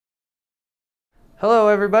Hello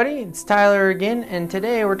everybody, it's Tyler again, and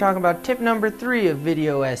today we're talking about tip number 3 of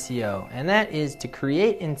video SEO, and that is to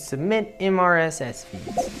create and submit MRSS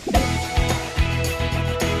feeds.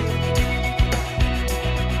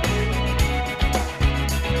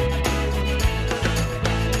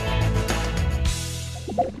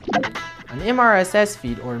 An MRSS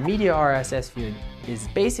feed, or media RSS feed, is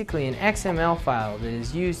basically an XML file that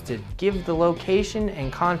is used to give the location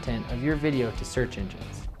and content of your video to search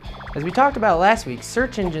engines. As we talked about last week,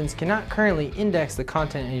 search engines cannot currently index the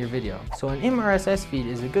content in your video, so an MRSS feed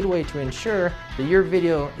is a good way to ensure that your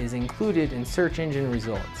video is included in search engine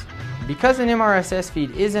results. Because an MRSS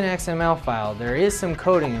feed is an XML file, there is some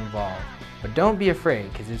coding involved, but don't be afraid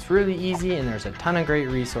because it's really easy and there's a ton of great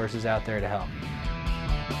resources out there to help.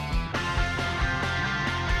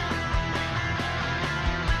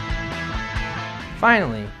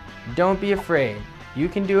 Finally, don't be afraid. You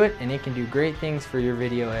can do it, and it can do great things for your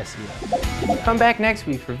video SEO. Come back next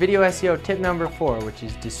week for video SEO tip number 4, which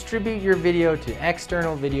is distribute your video to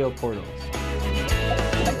external video portals.